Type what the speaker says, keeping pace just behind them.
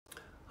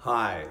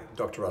Hi,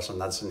 Dr. Russell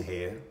Knudsen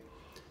here.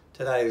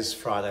 Today is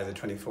Friday the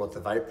 24th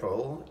of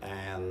April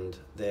and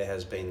there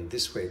has been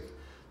this week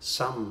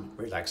some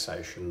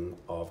relaxation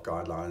of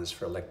guidelines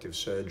for elective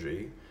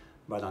surgery,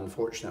 but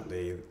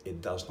unfortunately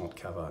it does not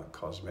cover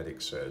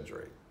cosmetic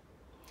surgery.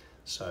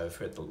 So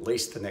for at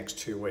least the next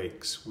 2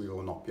 weeks we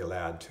will not be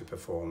allowed to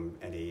perform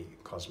any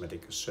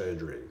cosmetic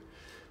surgery.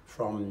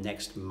 From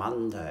next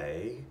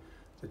Monday,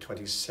 the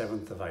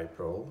 27th of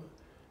April,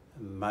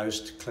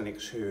 most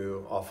clinics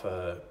who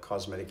offer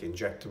cosmetic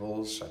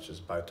injectables such as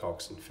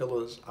Botox and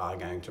fillers are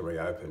going to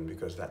reopen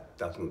because that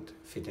doesn't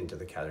fit into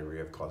the category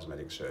of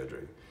cosmetic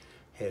surgery.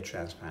 Hair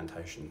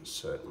transplantation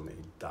certainly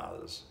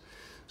does.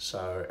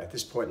 So at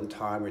this point in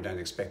time, we don't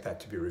expect that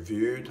to be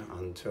reviewed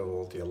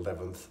until the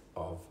 11th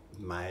of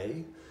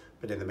May.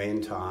 But in the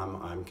meantime,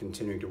 I'm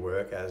continuing to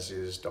work, as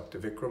is Dr.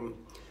 Vikram.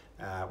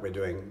 We're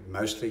doing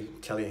mostly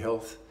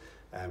telehealth,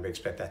 and we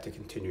expect that to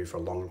continue for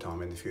a long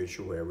time in the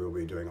future, where we'll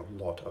be doing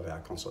a lot of our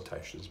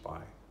consultations by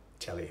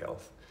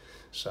telehealth.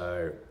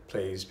 So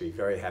please be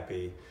very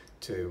happy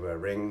to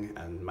ring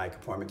and make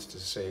appointments to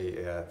see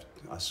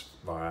us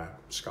via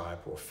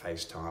Skype or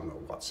FaceTime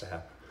or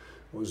WhatsApp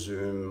or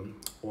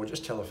Zoom or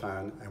just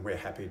telephone, and we're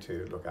happy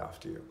to look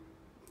after you.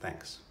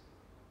 Thanks.